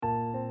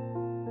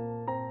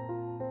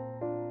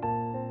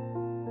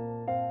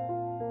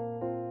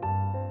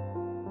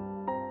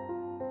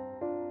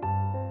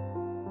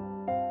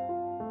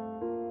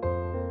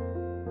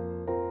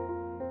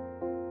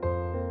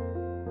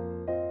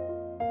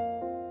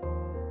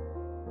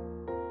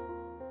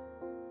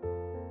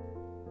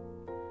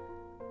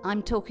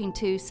I'm talking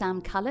to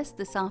Sam Cullis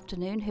this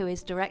afternoon, who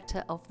is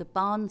director of the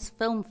Barnes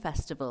Film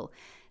Festival.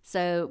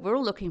 So we're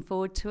all looking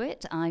forward to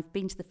it. I've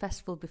been to the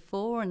festival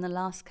before in the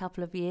last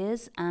couple of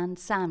years. And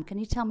Sam, can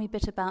you tell me a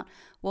bit about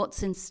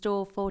what's in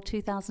store for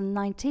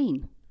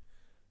 2019?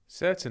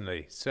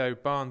 Certainly. So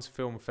Barnes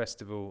Film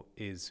Festival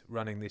is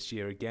running this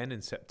year again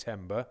in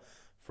September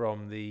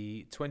from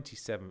the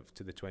 27th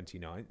to the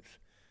 29th.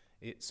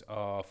 It's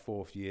our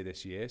fourth year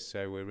this year,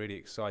 so we're really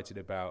excited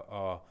about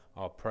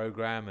our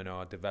programme and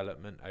our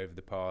development over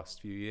the past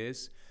few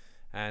years.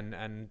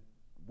 And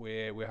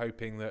we're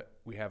hoping that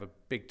we have a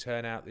big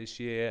turnout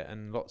this year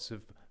and lots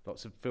of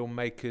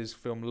filmmakers,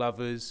 film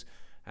lovers,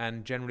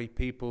 and generally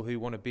people who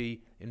want to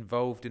be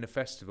involved in a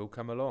festival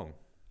come along.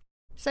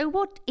 So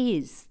what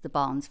is the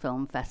Barnes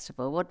Film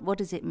Festival? What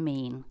does it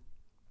mean?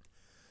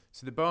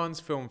 So the Barnes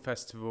Film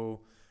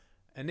Festival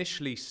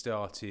initially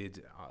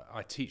started,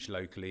 I teach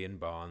locally in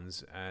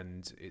Barnes,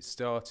 and it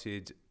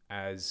started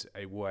as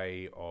a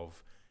way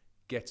of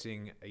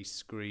getting a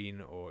screen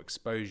or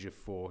exposure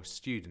for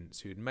students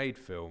who had made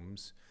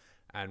films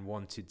and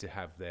wanted to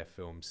have their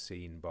films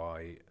seen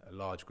by a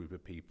large group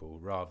of people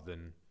rather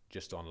than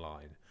just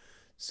online.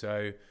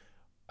 So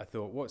I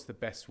thought, what's the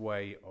best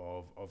way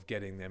of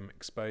getting them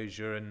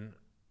exposure, and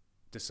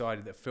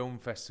decided that film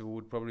festival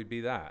would probably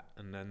be that.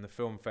 And then the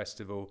film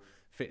festival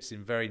fits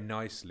in very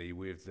nicely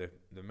with the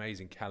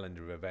amazing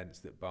calendar of events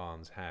that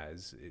Barnes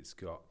has. It's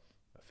got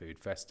a food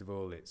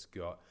festival, it's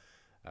got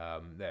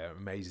their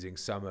amazing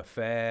summer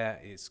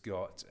fair, it's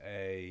got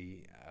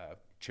a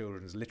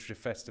children's literature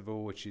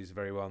festival, which is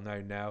very well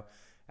known now,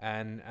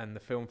 and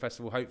the film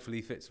festival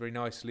hopefully fits very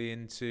nicely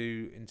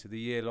into the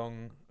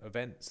year-long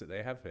events that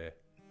they have here.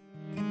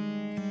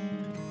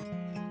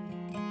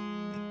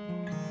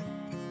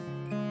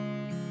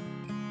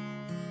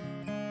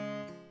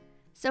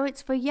 So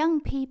it's for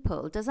young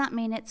people. Does that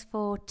mean it's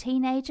for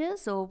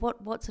teenagers, or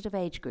what sort of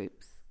age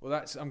groups?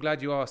 Well, I'm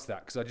glad you asked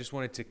that, because I just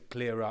wanted to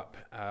clear up.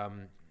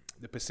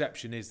 The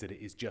perception is that it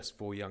is just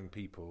for young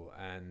people,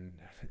 and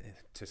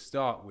to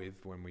start with,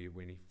 when we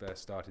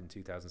first started in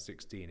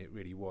 2016, it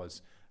really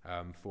was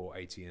for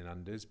 18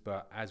 and unders.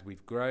 But as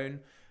we've grown,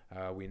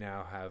 we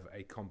now have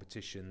a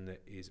competition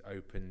that is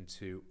open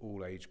to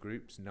all age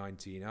groups,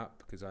 19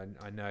 up, because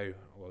I know,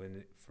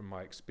 from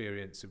my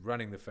experience of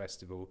running the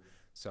festival,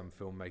 some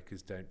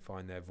filmmakers don't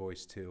find their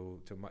voice till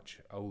much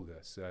older.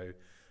 So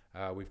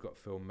we've got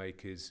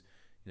filmmakers,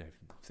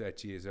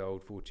 30 years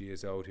old, 40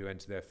 years old, who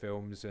enter their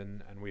films,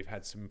 and we've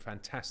had some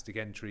fantastic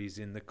entries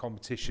in the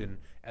competition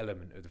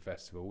element of the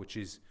festival, which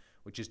is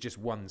just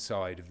one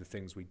side of the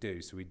things we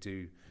do. So we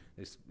do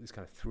there's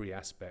kind of three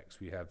aspects.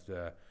 We have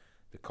the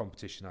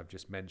competition I've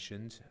just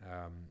mentioned.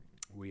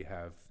 We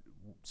have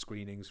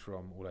screenings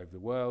from all over the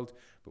world,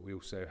 but we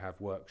also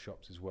have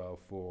workshops as well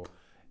for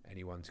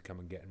anyone to come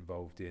and get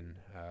involved in,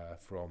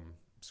 from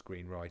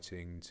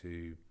screenwriting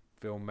to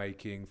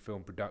filmmaking,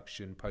 film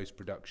production,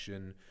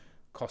 post-production,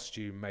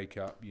 costume,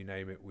 makeup, you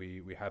name it,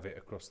 we have it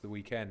across the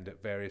weekend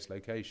at various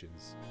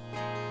locations.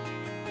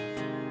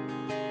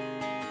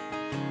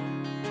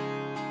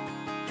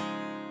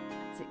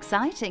 It's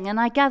exciting, and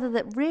I gather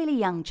that really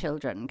young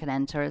children can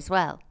enter as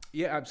well.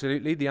 Yeah,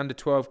 absolutely. The under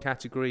 12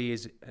 category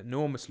is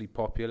enormously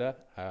popular.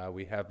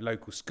 We have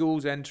local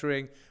schools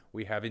entering,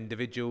 we have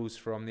individuals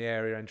from the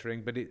area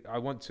entering, but I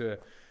want to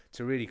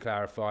really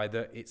clarify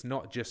that it's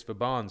not just for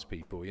Barnes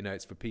people.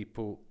 It's for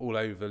people all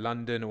over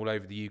London, all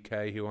over the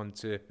UK who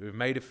have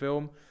made a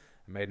film,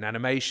 made an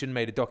animation,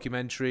 made a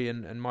documentary,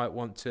 and might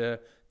want to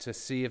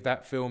see if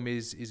that film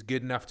is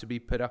good enough to be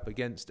put up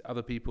against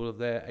other people of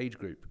their age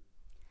group.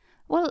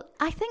 Well,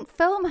 I think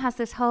film has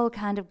this whole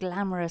kind of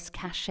glamorous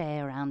cachet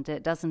around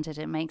it, doesn't it?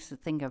 It makes us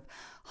think of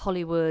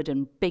Hollywood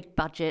and big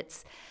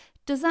budgets.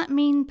 Does that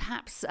mean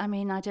perhaps,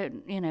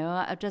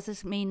 does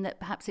this mean that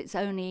perhaps it's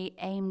only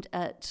aimed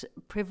at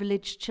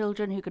privileged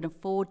children who can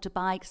afford to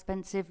buy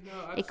expensive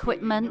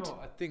equipment? Not.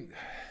 I think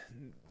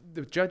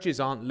the judges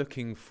aren't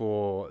looking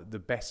for the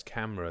best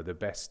camera, the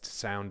best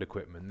sound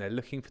equipment. They're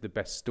looking for the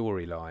best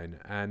storyline.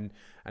 And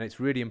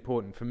it's really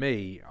important for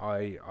me.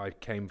 I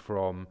came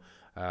from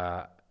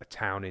a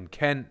town in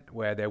Kent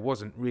where there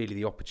wasn't really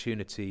the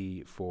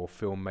opportunity for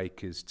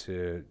filmmakers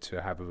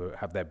to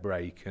have their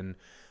break, and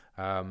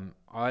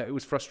it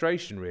was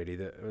frustration, really,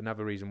 that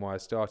another reason why I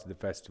started the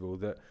festival,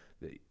 that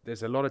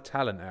there's a lot of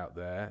talent out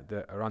there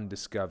that are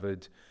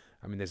undiscovered.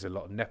 I mean, there's a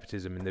lot of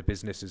nepotism in the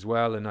business as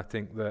well, and I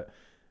think that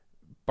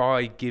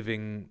by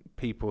giving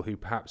people who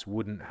perhaps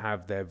wouldn't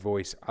have their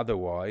voice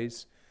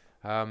otherwise,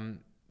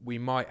 we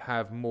might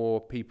have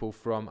more people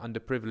from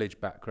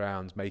underprivileged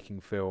backgrounds making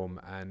film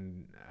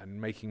and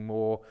making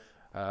more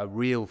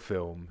real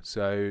film.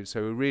 So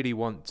we really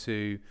want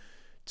to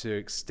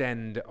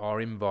extend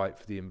our invite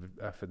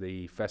for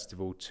the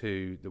festival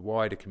to the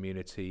wider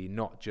community,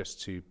 not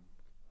just to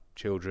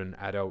children,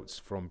 adults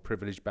from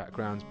privileged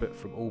backgrounds, but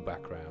from all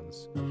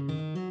backgrounds.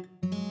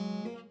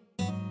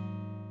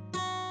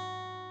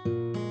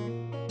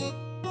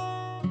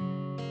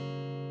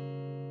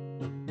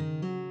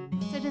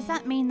 does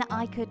that mean that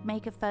I could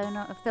make a film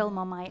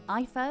on my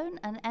iPhone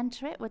and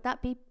enter it? Would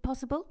that be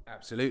possible?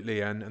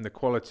 Absolutely, and the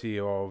quality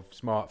of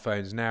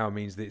smartphones now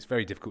means that it's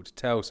very difficult to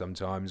tell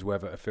sometimes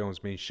whether a film's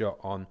been shot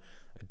on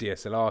a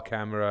DSLR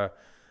camera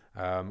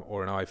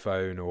or an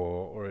iPhone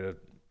or a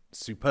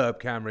superb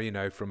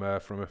camera, from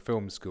a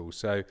film school.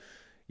 So,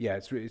 yeah,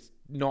 it's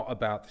not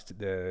about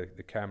the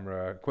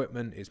camera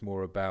equipment. It's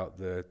more about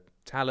the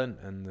talent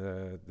and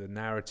the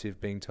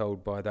narrative being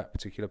told by that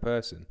particular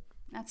person.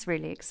 That's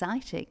really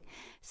exciting.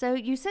 So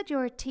you said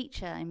you're a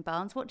teacher in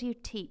Barnes. What do you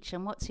teach,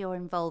 and what's your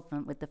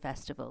involvement with the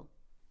festival?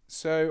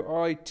 So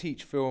I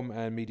teach film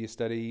and media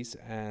studies,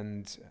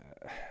 and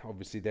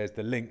obviously there's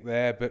the link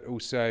there, but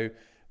also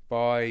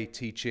by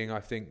teaching, I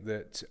think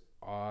that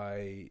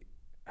I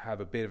have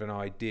a bit of an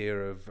idea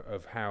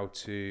of how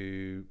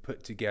to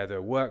put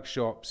together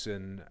workshops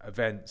and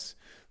events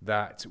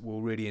that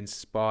will really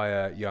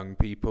inspire young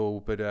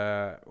people, but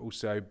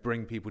also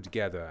bring people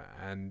together.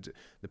 And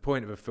the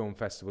point of a film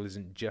festival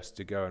isn't just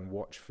to go and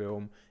watch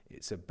film,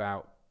 it's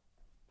about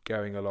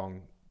going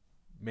along,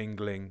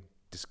 mingling,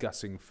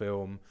 discussing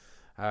film,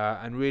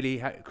 and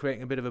really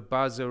creating a bit of a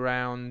buzz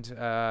around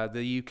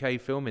the UK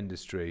film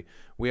industry.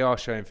 We are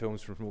showing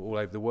films from all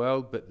over the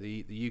world, but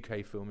the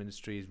UK film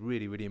industry is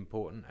really, really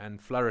important and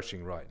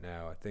flourishing right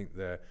now. I think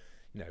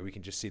we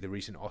can just see the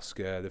recent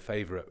Oscar, The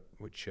Favourite,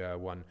 which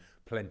won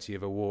plenty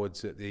of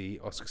awards at the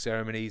Oscar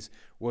ceremonies,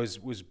 was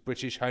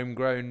British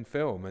homegrown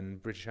film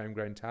and British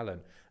homegrown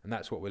talent, and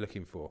that's what we're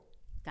looking for.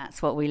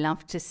 That's what we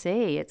love to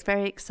see. It's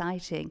very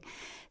exciting.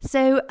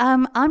 So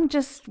I'm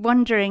just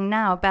wondering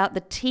now about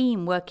the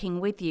team working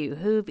with you.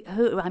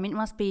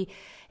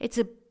 It's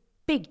a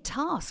big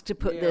task to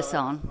put this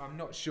on. I'm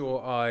not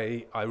sure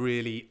I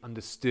really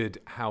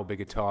understood how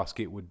big a task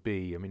it would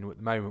be. I mean, at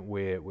the moment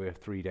we're a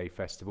 3-day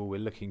festival.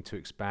 We're looking to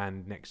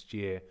expand next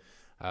year.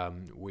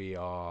 We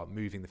are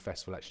moving the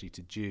festival actually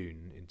to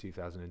June in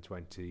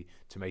 2020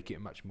 to make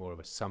it much more of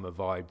a summer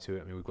vibe to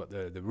it. I mean, we've got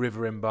the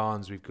river in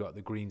Barnes, we've got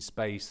the green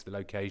space, the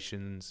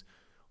locations,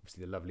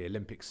 obviously the lovely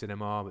Olympic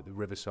Cinema, but the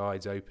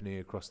Riverside's opening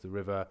across the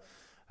river.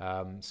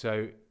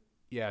 The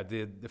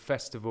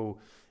festival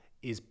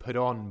is put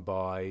on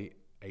by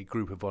a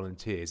group of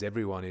volunteers.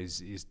 Everyone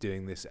is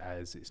doing this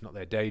as it's not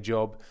their day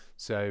job.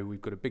 So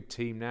we've got a big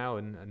team now,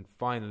 and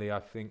finally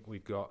I think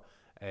we've got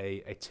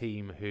a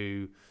team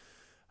who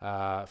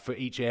for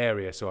each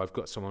area. So I've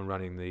got someone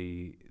running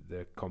the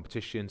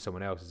competition,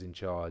 someone else is in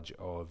charge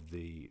of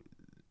the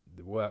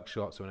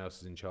workshop, someone else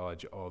is in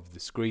charge of the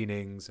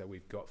screenings.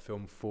 We've got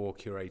Film 4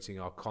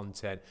 curating our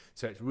content.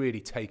 So it's really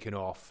taken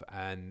off,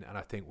 and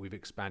I think we've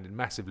expanded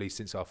massively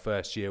since our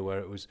first year, where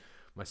it was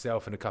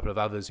myself and a couple of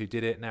others who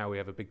did it. Now we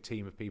have a big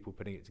team of people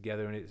putting it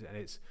together, and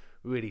it's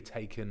really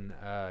taken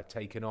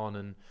on,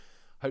 and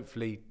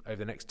hopefully over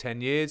the next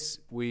 10 years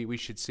we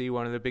should see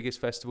one of the biggest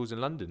festivals in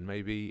London,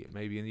 maybe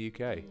in the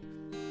UK.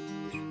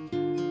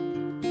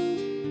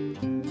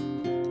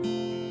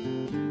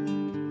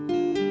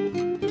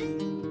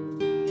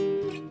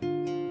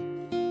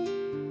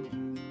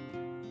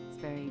 It's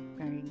very,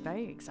 very,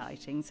 very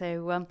exciting.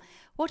 So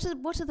what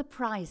are the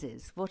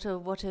prizes? What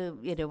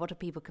are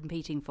people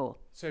competing for?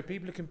 So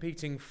people are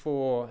competing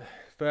for,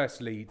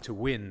 firstly, to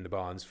win the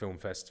Barnes Film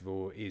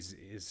Festival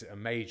is a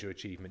major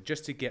achievement.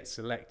 Just to get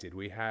selected,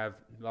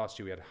 last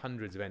year we had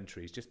hundreds of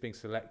entries. Just being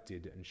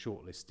selected and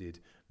shortlisted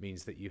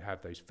means that you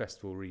have those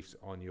festival wreaths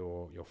on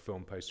your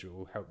film poster. It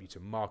will help you to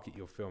market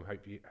your film,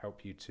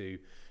 help you to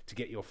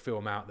get your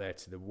film out there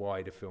to the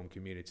wider film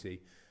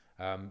community.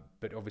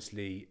 But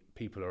obviously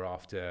people are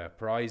after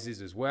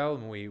prizes as well,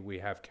 and we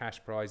have cash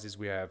prizes,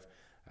 we have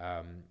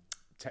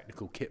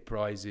technical kit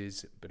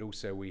prizes, but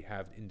also we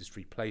have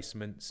industry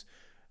placements.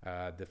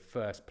 The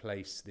first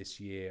place this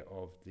year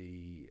of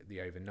the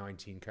over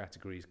 19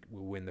 categories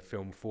will win the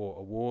Film 4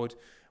 award,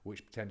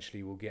 which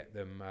potentially will get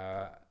them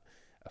a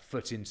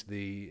foot into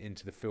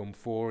the Film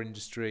 4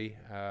 industry,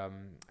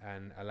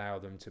 and allow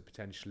them to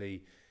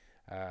potentially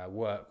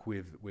work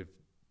with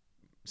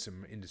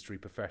some industry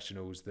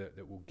professionals that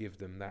will give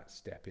them that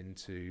step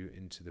into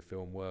the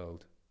film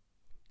world.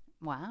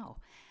 Wow.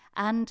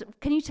 And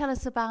can you tell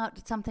us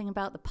something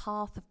about the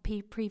path of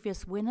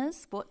previous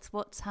winners?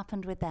 What's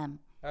happened with them?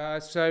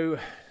 So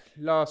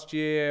last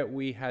year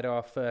we had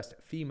our first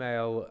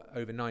female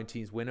over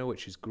 19s winner,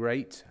 which is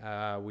great.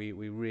 We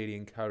really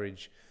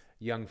encourage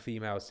young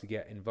females to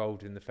get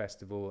involved in the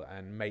festival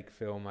and make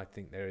film. I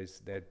think they're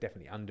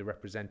definitely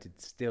underrepresented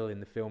still in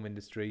the film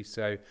industry.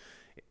 So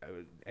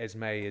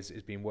Esme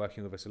has been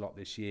working with us a lot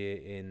this year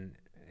in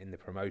the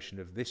promotion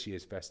of this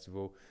year's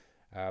festival,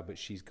 but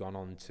she's gone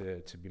on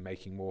to be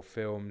making more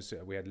films.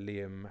 We had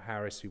Liam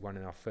Harris, who won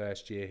in our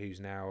first year, who's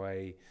now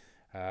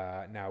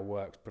now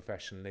works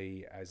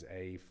professionally as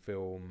a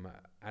film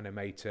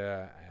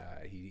animator.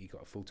 He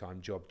got a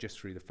full-time job just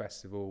through the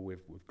festival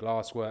with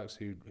Glassworks,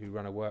 who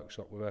run a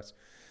workshop with us.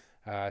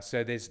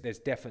 So there's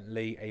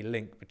definitely a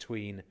link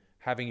between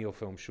having your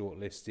film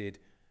shortlisted,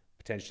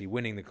 potentially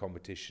winning the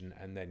competition,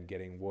 and then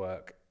getting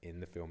work in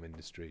the film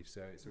industry.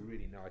 So it's a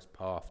really nice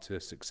path to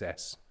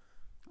success.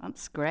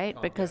 That's great.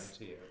 Can't because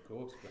guarantee it, of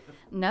course.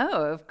 No,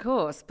 of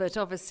course, but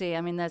obviously,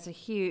 I mean, there's a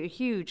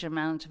huge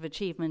amount of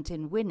achievement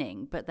in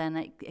winning, but then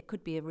it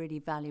could be a really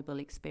valuable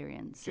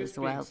experience Just as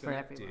well being for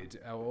everyone. selected,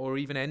 or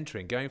even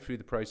entering, going through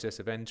the process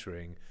of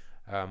entering,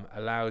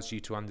 allows you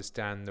to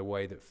understand the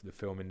way that the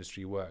film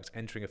industry works.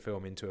 Entering a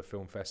film into a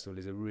film festival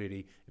is a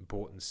really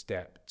important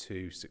step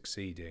to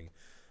succeeding,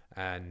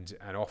 and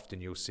often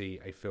you'll see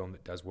a film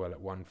that does well at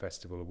one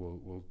festival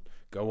will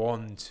go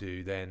on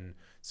to then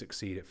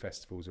succeed at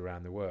festivals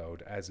around the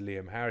world, as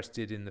Liam Harris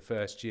did in the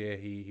first year.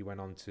 He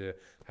went on to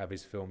have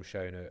his film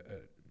shown at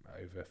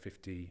over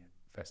 50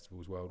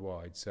 festivals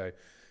worldwide. So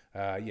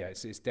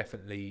it's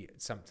definitely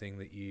something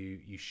that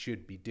you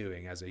should be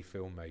doing as a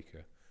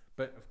filmmaker.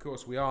 But of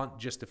course, we aren't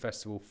just a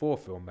festival for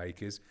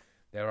filmmakers.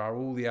 There are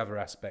all the other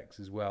aspects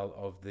as well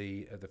of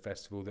the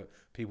festival that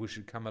people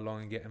should come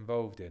along and get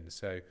involved in.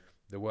 So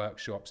the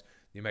workshops,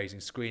 the amazing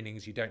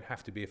screenings. You don't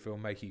have to be a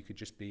filmmaker. You could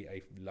just be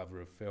a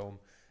lover of film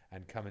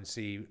and come and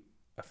see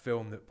a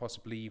film that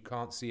possibly you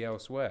can't see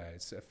elsewhere.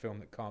 It's a film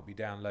that can't be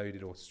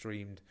downloaded or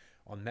streamed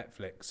on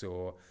Netflix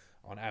or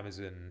on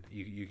Amazon.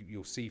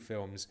 You'll see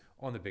films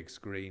on the big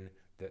screen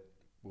that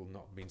will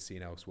not have been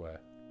seen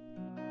elsewhere.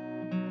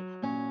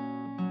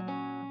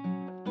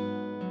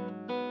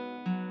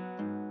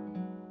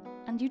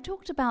 And you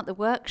talked about the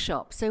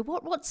workshops. So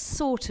what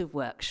sort of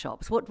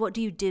workshops? What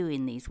do you do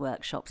in these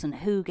workshops, and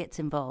who gets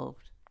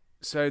involved?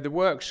 So the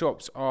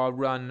workshops are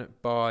run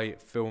by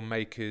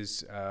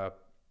filmmakers,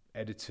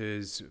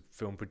 editors,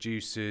 film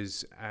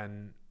producers,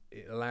 and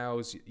it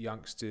allows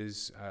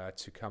youngsters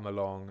to come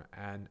along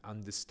and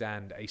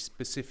understand a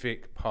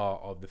specific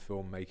part of the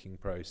filmmaking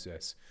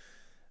process.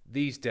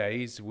 These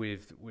days,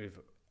 with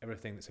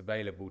everything that's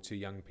available to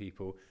young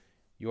people,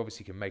 you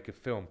obviously can make a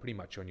film pretty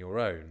much on your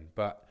own,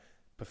 but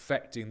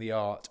perfecting the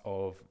art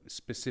of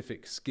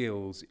specific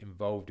skills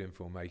involved in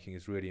filmmaking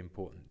is really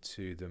important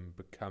to them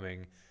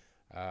becoming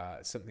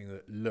something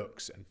that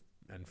looks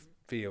and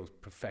feels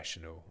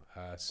professional.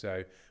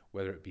 So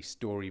whether it be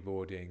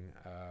storyboarding,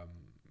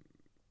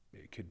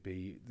 it could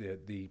be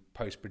the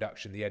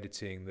post-production, the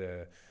editing,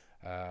 the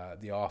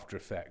After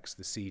Effects,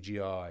 the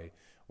CGI.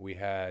 We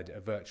had a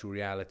virtual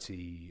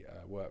reality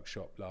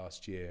workshop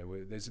last year.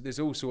 There's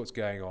all sorts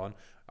going on.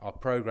 Our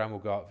program will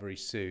go up very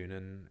soon,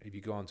 and if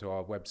you go onto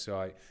our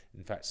website,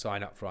 in fact,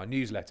 sign up for our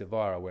newsletter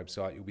via our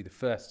website, you'll be the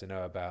first to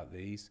know about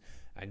these.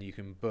 And you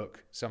can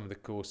book. Some of the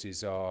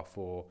courses are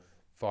for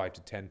 5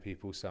 to 10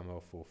 people, some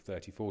are for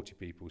 30, 40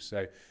 people.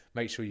 So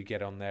make sure you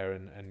get on there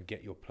and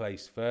get your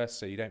place first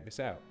so you don't miss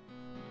out.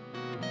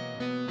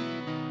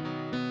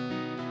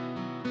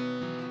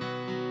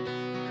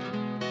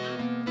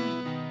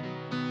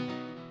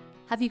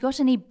 Have you got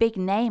any big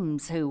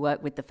names who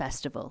work with the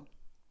festival?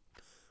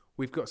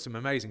 We've got some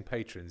amazing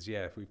patrons,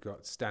 yeah. We've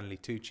got Stanley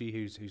Tucci,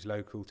 who's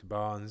local to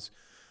Barnes.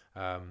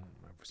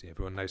 Obviously,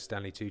 everyone knows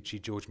Stanley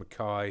Tucci. George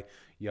Mackay,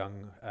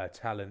 young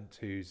talent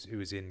who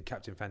was in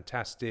Captain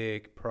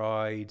Fantastic,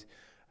 Pride.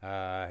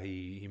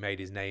 He made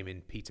his name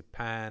in Peter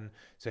Pan,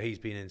 so he's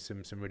been in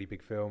some really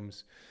big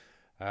films.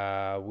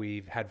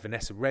 We've had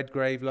Vanessa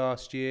Redgrave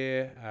last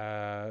year,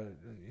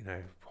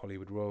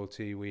 Hollywood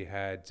royalty. We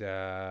had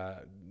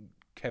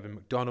Kevin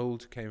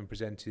MacDonald came and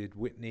presented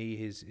Whitney,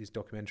 his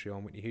documentary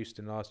on Whitney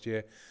Houston last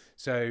year.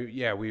 So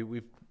yeah,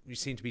 we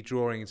seem to be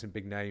drawing in some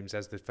big names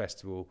as the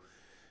festival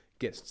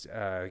gets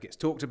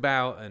talked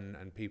about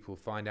and people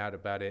find out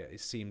about it.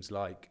 It seems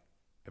like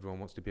everyone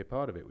wants to be a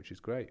part of it, which is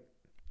great.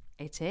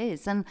 It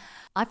is. And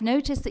I've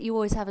noticed that you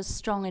always have a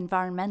strong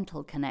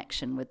environmental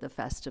connection with the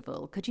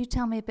festival. Could you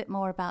tell me a bit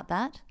more about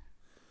that?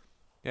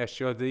 Yeah,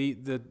 sure. The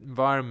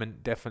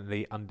environment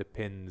definitely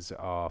underpins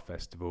our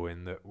festival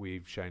in that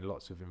we've shown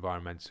lots of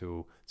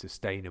environmental,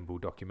 sustainable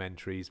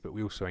documentaries, but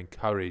we also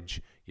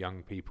encourage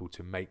young people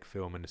to make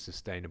film in a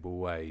sustainable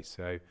way.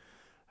 So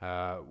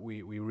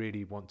we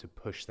really want to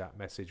push that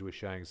message. We're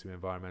showing some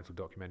environmental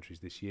documentaries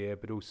this year,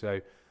 but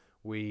also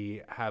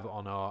we have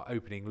on our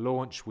opening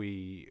launch,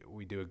 we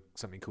do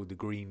something called the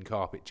Green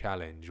Carpet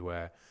Challenge,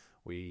 where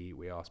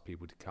we ask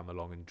people to come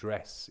along and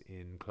dress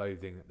in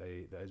clothing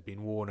that has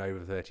been worn over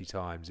 30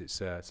 times. It's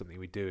something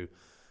we do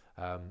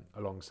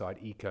alongside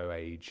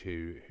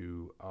EcoAge,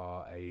 who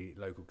are a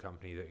local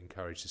company that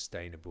encourage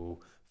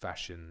sustainable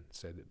fashion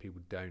so that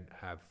people don't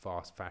have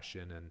fast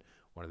fashion and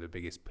one of the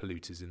biggest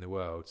polluters in the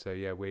world. So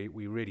yeah, we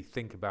really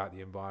think about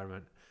the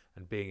environment,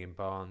 and being in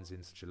Barnes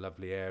in such a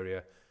lovely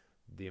area,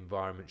 the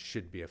environment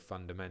should be a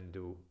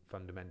fundamental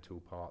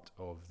part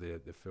of the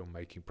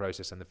filmmaking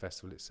process and the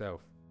festival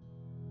itself.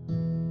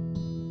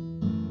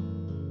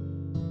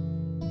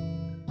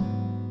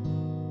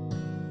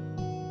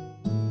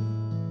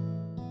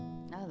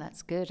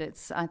 That's good.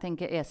 I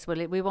think yes.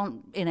 Well, we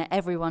want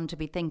everyone to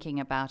be thinking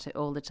about it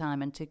all the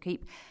time, and to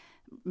keep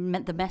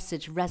the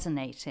message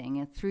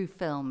resonating through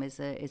film is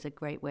a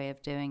great way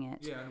of doing it.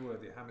 Yeah, and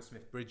the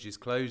Hammersmith Bridge is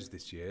closed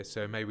this year,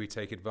 so maybe we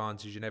take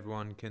advantage and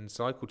everyone can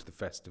cycle to the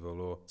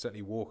festival, or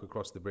certainly walk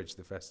across the bridge to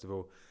the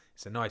festival.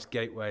 It's a nice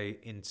gateway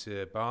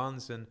into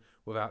Barnes, and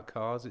without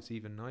cars, it's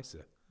even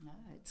nicer. No,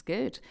 it's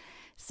good.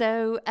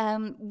 So,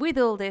 with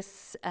all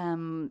this,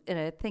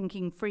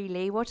 thinking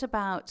freely, what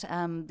about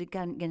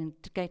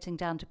getting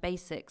down to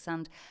basics?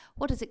 And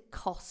what does it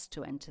cost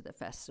to enter the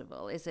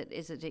festival? Is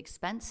it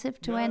expensive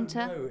to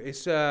enter? No,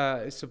 it's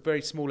a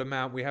very small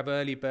amount. We have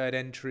early bird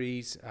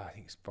entries. I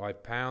think it's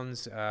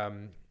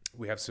 £5.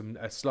 We have some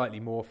slightly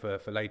more for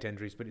late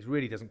entries, but it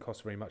really doesn't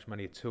cost very much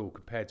money at all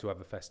compared to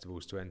other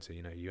festivals to enter.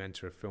 You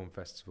enter a film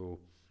festival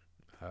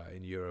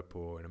in Europe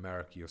or in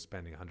America, you're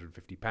spending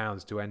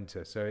 £150 to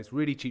enter. So it's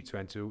really cheap to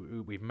enter.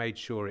 We've made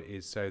sure it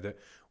is so that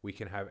we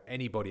can have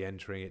anybody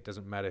entering. It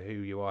doesn't matter who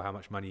you are, how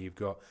much money you've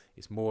got.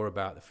 It's more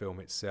about the film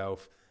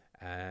itself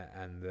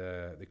and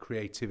the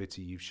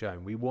creativity you've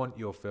shown. We want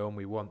your film.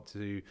 We want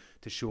to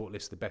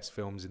shortlist the best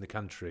films in the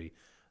country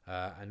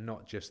and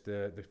not just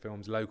the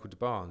films local to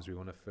Barnes. We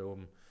want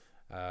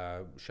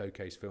to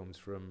showcase films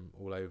from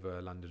all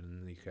over London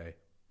and the UK.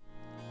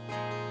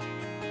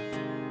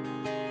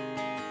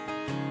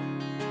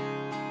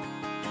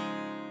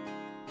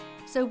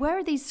 So where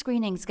are these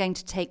screenings going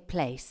to take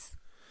place?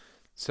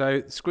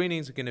 So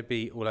screenings are going to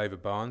be all over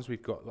Barnes.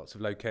 We've got lots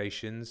of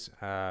locations.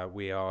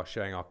 We are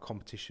showing our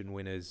competition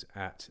winners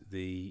at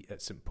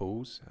St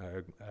Paul's,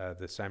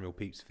 the Samuel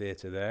Pepys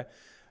Theatre there.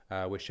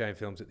 We're showing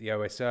films at the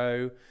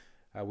OSO.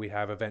 We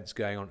have events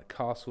going on at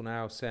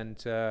Castleknoll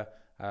Centre.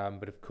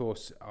 But of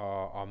course,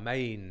 our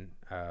main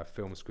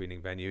film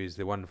screening venue is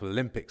the wonderful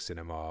Olympic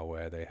Cinema,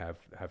 where they have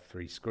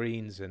 3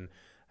 screens, and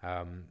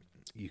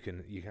you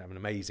can have an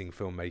amazing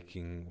film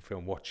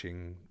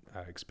watching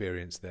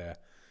experience there.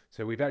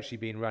 So we've actually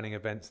been running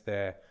events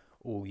there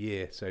all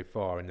year so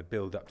far in the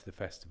build up to the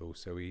festival.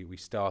 So we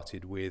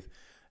started with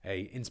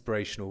a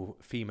inspirational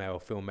female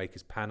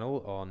filmmakers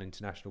panel on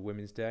International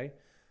Women's Day,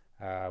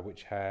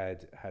 which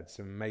had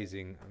some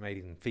amazing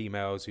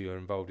females who are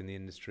involved in the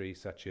industry,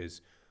 such as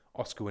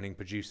Oscar-winning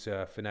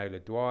producer Finola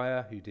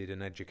Dwyer, who did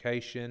An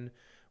Education.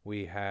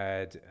 We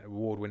had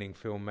award-winning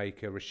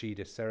filmmaker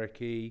Rashida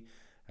Seraki,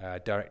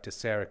 director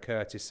Sarah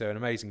Curtis, so an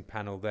amazing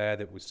panel there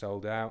that was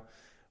sold out.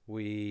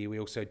 We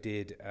also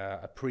did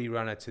a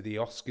pre-runner to the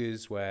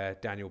Oscars where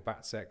Daniel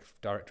Batsek,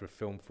 director of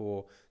Film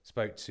 4,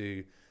 spoke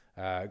to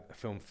a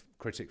film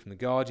critic from The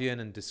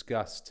Guardian and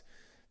discussed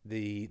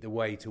the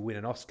way to win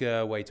an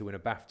Oscar, way to win a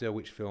BAFTA,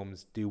 which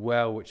films do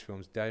well, which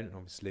films don't. And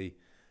obviously,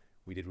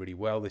 we did really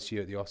well this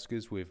year at the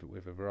Oscars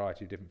with a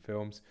variety of different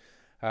films.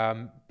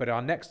 But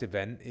our next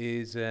event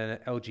is an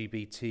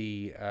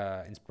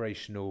LGBT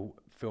inspirational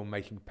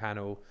filmmaking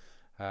panel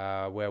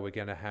where we're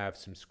going to have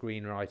some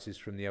screenwriters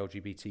from the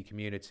LGBT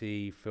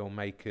community,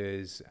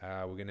 filmmakers.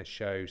 We're going to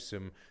show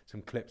some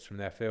clips from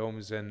their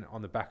films, and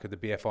on the back of the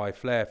BFI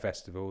Flair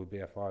Festival, the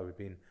BFI we've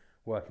been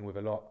working with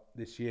a lot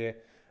this year,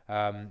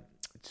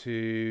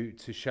 to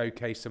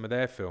showcase some of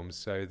their films,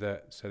 so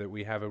that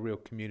we have a real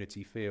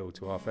community feel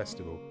to our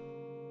festival.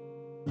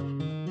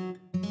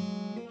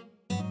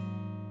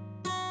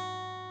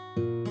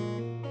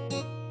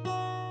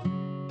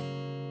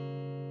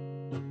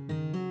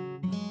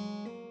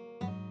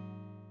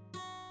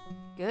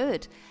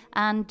 Good.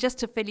 And just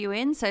to fill you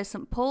in, so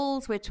St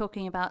Paul's, we're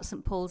talking about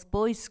St Paul's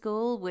Boys'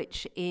 School,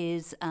 which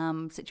is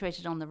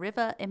situated on the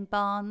river in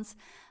Barnes.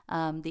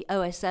 The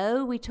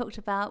OSO we talked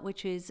about,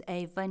 which is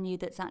a venue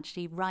that's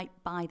actually right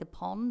by the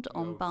pond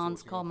on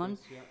Barnes Common.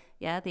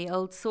 Office, the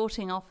old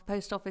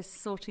post office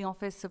sorting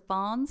office of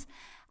Barnes.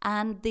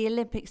 And the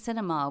Olympic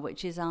Cinema,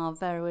 which is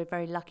we're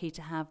very lucky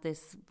to have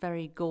this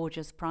very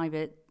gorgeous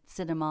private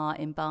cinema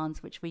in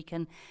Barnes, which we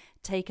can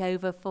take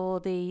over for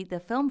the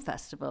film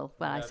festival.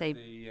 Well, I say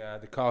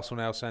the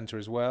Castleknoll Centre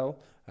as well,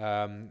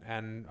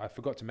 and I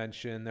forgot to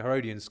mention the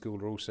Herodian School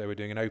we're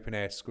doing an open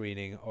air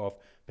screening of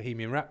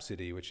Bohemian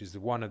Rhapsody, which is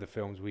one of the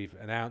films we've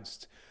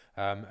announced.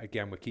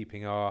 Again, we're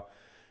keeping our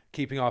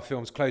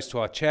films close to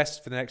our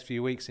chest for the next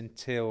few weeks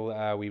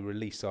until we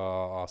release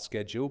our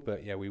schedule.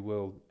 But yeah, we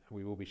will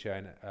be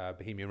showing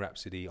Bohemian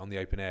Rhapsody on the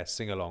open air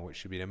sing along, which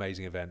should be an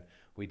amazing event.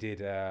 We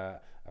did a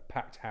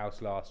packed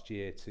house last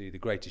year to The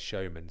Greatest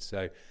Showman,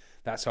 so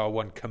that's our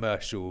one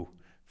commercial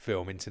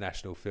film,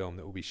 international film,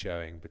 that we'll be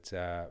showing.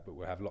 But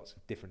we'll have lots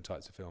of different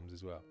types of films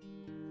as well.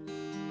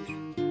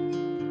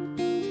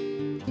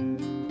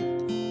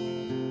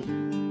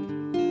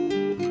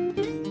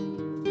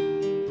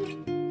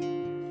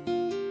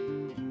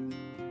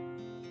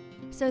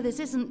 So this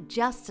isn't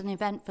just an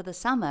event for the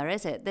summer,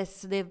 is it?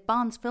 The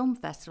Barnes Film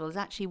Festival is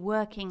actually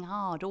working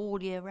hard all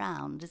year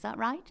round. Is that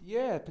right?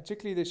 Yeah,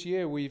 particularly this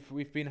year,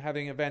 we've been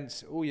having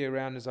events all year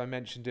round, as I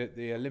mentioned, at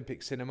the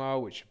Olympic Cinema,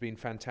 which have been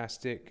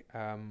fantastic.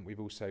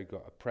 We've also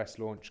got a press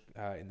launch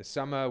in the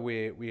summer.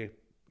 We're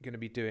going to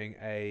be doing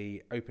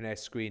a open air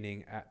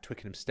screening at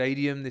Twickenham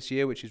Stadium this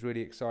year, which is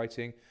really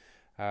exciting.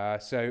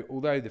 So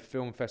although the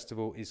film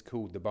festival is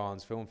called the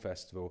Barnes Film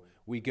Festival,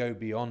 we go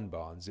beyond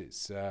Barnes.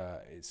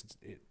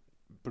 It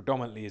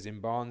predominantly is in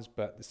Barnes,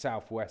 but the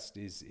southwest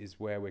is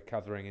where we're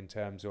covering in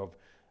terms of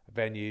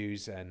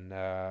venues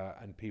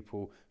and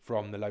people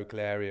from the local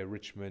area.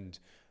 Richmond,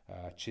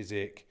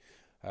 Chiswick,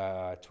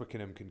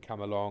 Twickenham can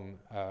come along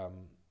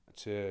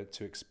to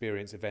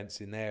experience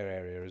events in their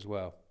area as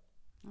well.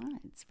 Oh,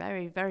 it's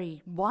very,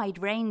 very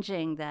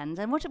wide-ranging then.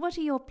 And what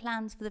are your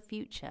plans for the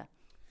future?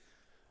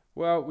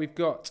 Well, we've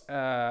got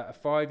a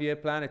 5-year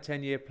plan, a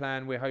 10-year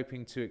plan. We're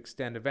hoping to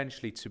extend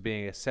eventually to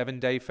being a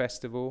 7-day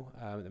festival.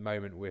 At the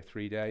moment, we're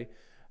 3-day.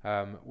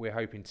 We're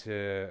hoping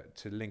to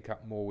link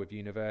up more with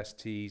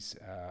universities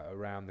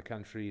around the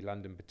country,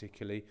 London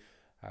particularly.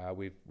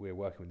 We're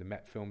working with the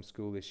Met Film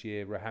School this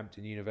year.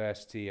 Roehampton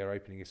University are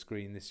opening a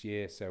screen this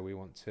year, so we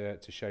want to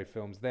show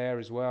films there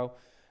as well.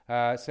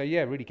 So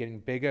yeah, really getting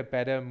bigger,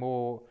 better,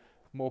 more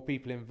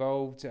people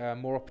involved,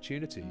 more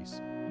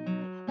opportunities.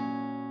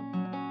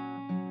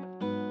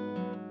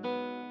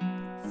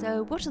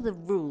 So, what are the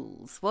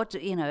rules? What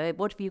have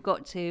you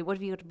got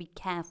to be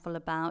careful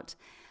about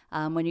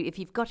if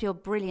you've got your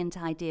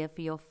brilliant idea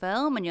for your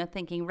film and you're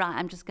thinking, right,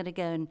 I'm just going to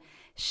go and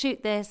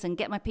shoot this and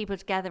get my people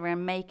together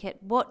and make it.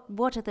 What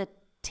are the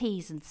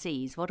T's and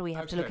C's? What do we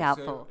have to look out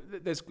for?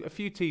 There's a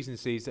few T's and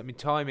C's. I mean,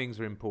 timings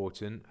are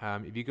important.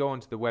 If you go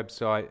onto the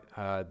website,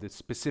 the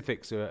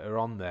specifics are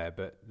on there,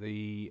 but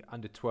the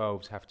under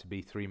 12s have to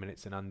be 3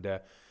 minutes and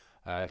under.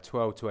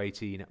 12 to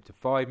 18 up to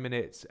 5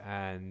 minutes,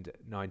 and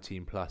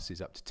 19 plus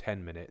is up to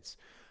 10 minutes.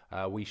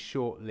 We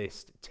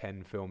shortlist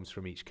 10 films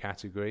from each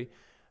category,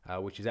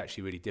 which is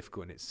actually really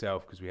difficult in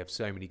itself because we have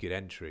so many good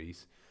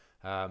entries.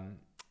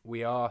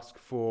 We ask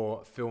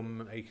for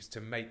filmmakers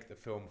to make the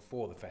film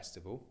for the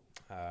festival,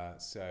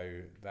 so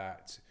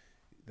that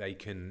they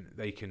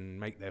can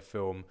make their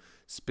film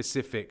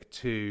specific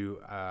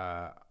to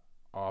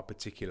our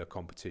particular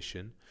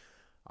competition.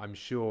 I'm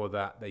sure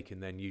that they can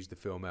then use the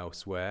film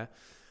elsewhere.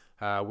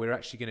 We're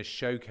actually going to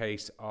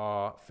showcase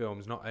our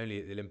films not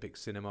only at the Olympic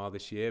Cinema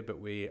this year, but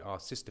our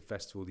sister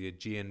festival, the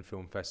Aegean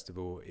Film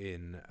Festival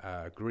in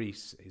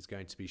Greece, is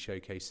going to be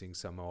showcasing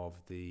some of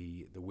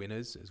the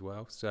winners as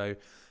well. So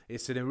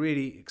it's a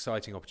really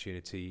exciting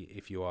opportunity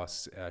if you are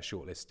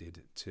shortlisted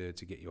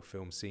to get your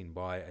film seen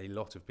by a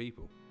lot of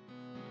people.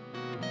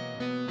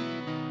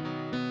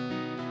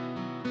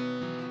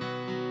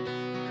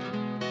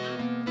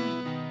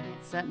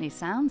 Certainly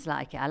sounds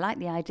like it. I like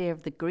the idea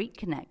of the Greek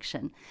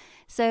connection.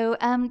 So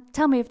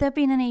tell me, have there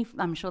been any,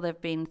 I'm sure there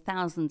have been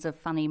thousands of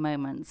funny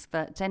moments,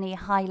 but any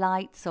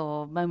highlights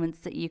or moments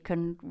that you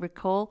can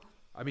recall?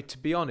 I mean, to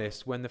be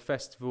honest, when the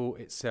festival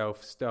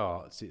itself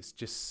starts, it's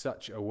just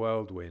such a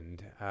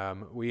whirlwind. I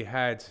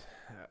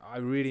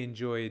really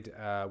enjoyed,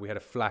 we had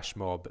a flash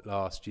mob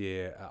last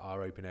year at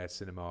our open air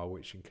cinema,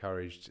 which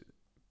encouraged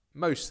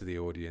most of the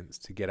audience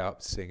to get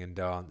up, sing and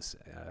dance.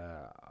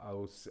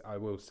 I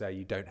will say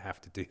you don't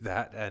have to do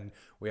that, and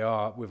we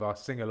are with our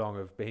sing along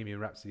of Bohemian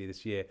Rhapsody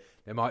this year.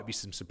 There might be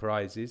some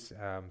surprises,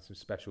 some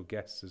special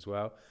guests as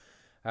well.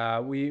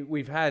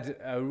 We've had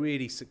a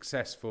really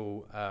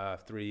successful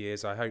 3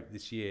 years. I hope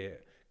this year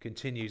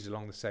continues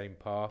along the same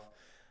path.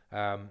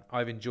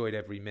 I've enjoyed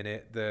every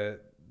minute.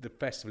 The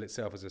festival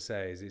itself, as I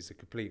say, is a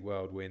complete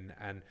whirlwind,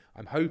 and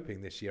I'm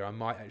hoping this year I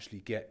might actually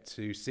get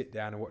to sit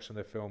down and watch some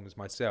of the films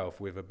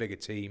myself with a bigger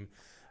team.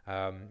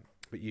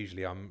 But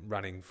usually I'm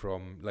running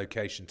from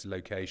location to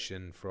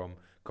location, from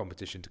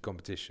competition to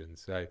competition.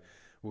 So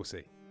we'll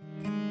see.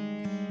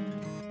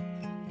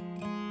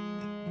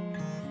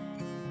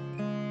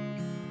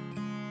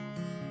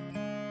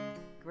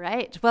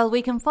 Great. Well,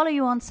 we can follow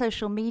you on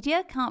social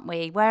media, can't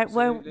we?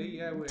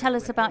 Tell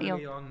us about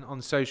your...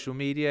 On social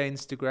media,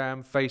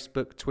 Instagram,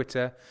 Facebook,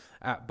 Twitter,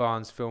 at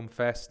Barnes Film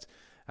Fest,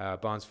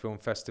 Barnes Film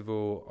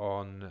Festival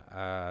on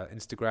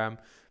Instagram.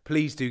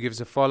 Please do give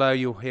us a follow.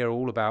 You'll hear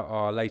all about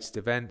our latest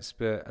events.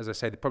 But as I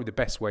say, probably the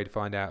best way to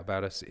find out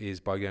about us is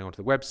by going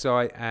onto the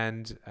website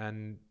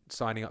and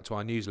signing up to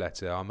our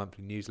newsletter, our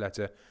monthly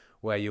newsletter,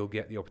 where you'll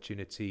get the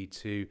opportunity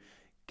to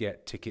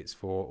get tickets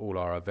for all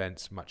our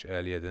events much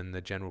earlier than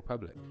the general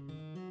public.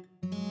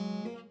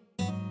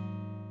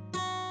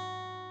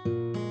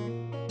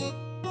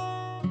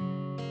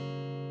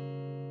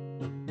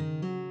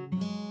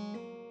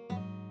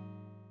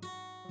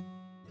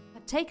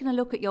 I've taken a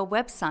look at your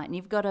website, and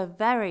you've got a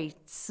very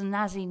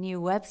snazzy new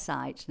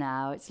website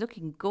now. It's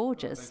looking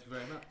gorgeous. Thank you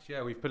very much.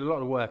 Yeah, we've put a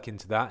lot of work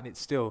into that, and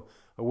it's still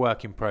a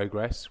work in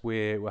progress.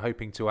 We're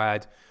hoping to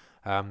add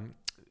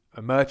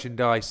a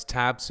merchandise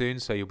tab soon,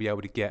 so you'll be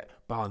able to get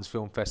Barnes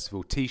Film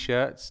Festival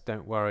t-shirts.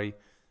 Don't worry,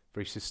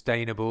 very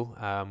sustainable.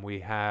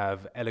 We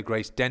have Ella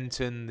Grace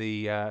Denton,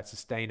 the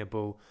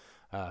sustainable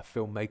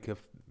filmmaker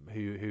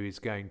who is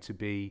going to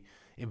be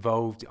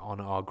involved on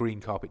our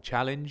Green Carpet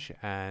Challenge,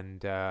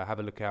 and have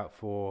a look out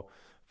for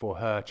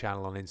her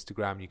channel on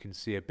Instagram. You can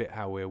see a bit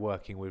how we're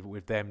working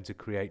with them to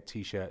create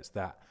t-shirts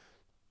that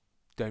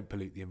don't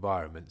pollute the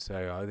environment.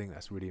 So I think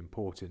that's really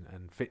important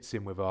and fits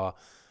in with our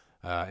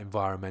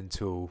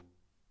environmental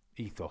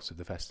ethos of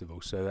the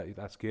festival, so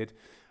that's good.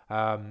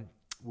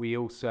 We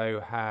also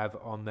have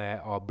on there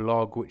our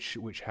blog,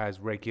 which has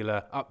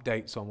regular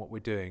updates on what we're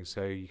doing,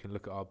 so you can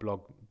look at our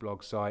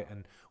blog site,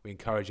 and we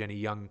encourage any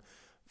young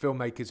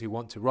filmmakers who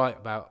want to write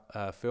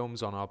about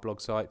films on our blog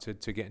site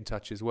to get in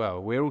touch as well.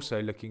 We're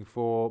also looking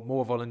for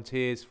more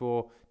volunteers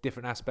for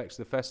different aspects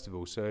of the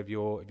festival, so if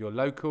you're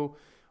local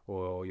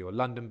or you're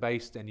London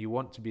based and you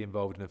want to be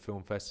involved in a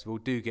film festival,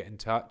 do get in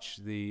touch.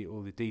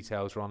 All the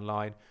details are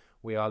online.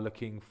 We are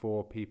looking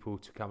for people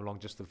to come along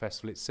just to the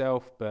festival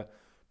itself, but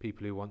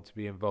people who want to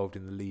be involved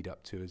in the lead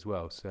up to as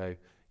well. So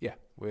yeah,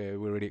 we're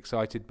really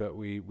excited, but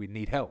we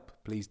need help.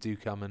 Please do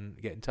come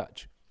and get in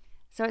touch.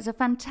 So it's a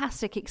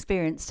fantastic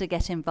experience to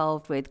get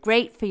involved with.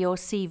 Great for your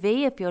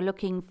CV if you're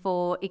looking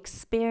for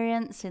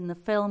experience in the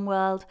film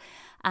world,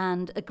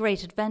 and a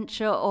great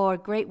adventure or a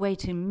great way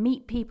to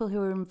meet people who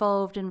are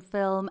involved in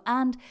film.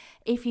 And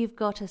if you've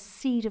got a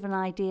seed of an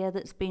idea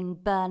that's been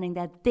burning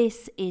there,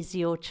 this is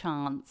your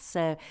chance.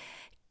 So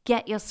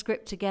get your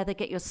script together,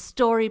 get your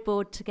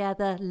storyboard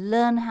together,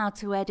 learn how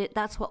to edit.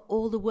 That's what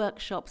all the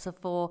workshops are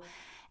for.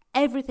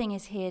 Everything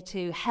is here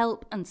to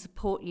help and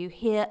support you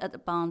here at the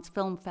Barnes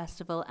Film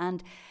Festival,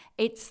 and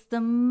it's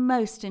the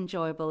most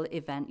enjoyable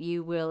event.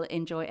 You will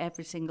enjoy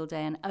every single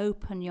day and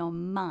open your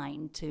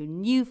mind to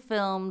new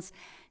films,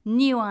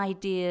 new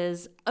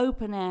ideas,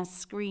 open air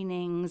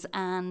screenings,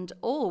 and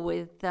all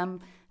with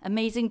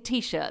amazing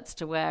t-shirts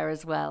to wear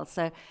as well.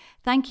 So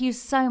thank you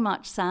so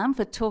much, Sam,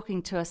 for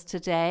talking to us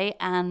today,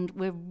 and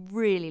we're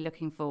really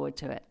looking forward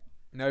to it.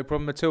 No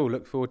problem at all.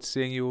 Look forward to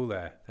seeing you all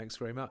there. Thanks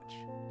very much.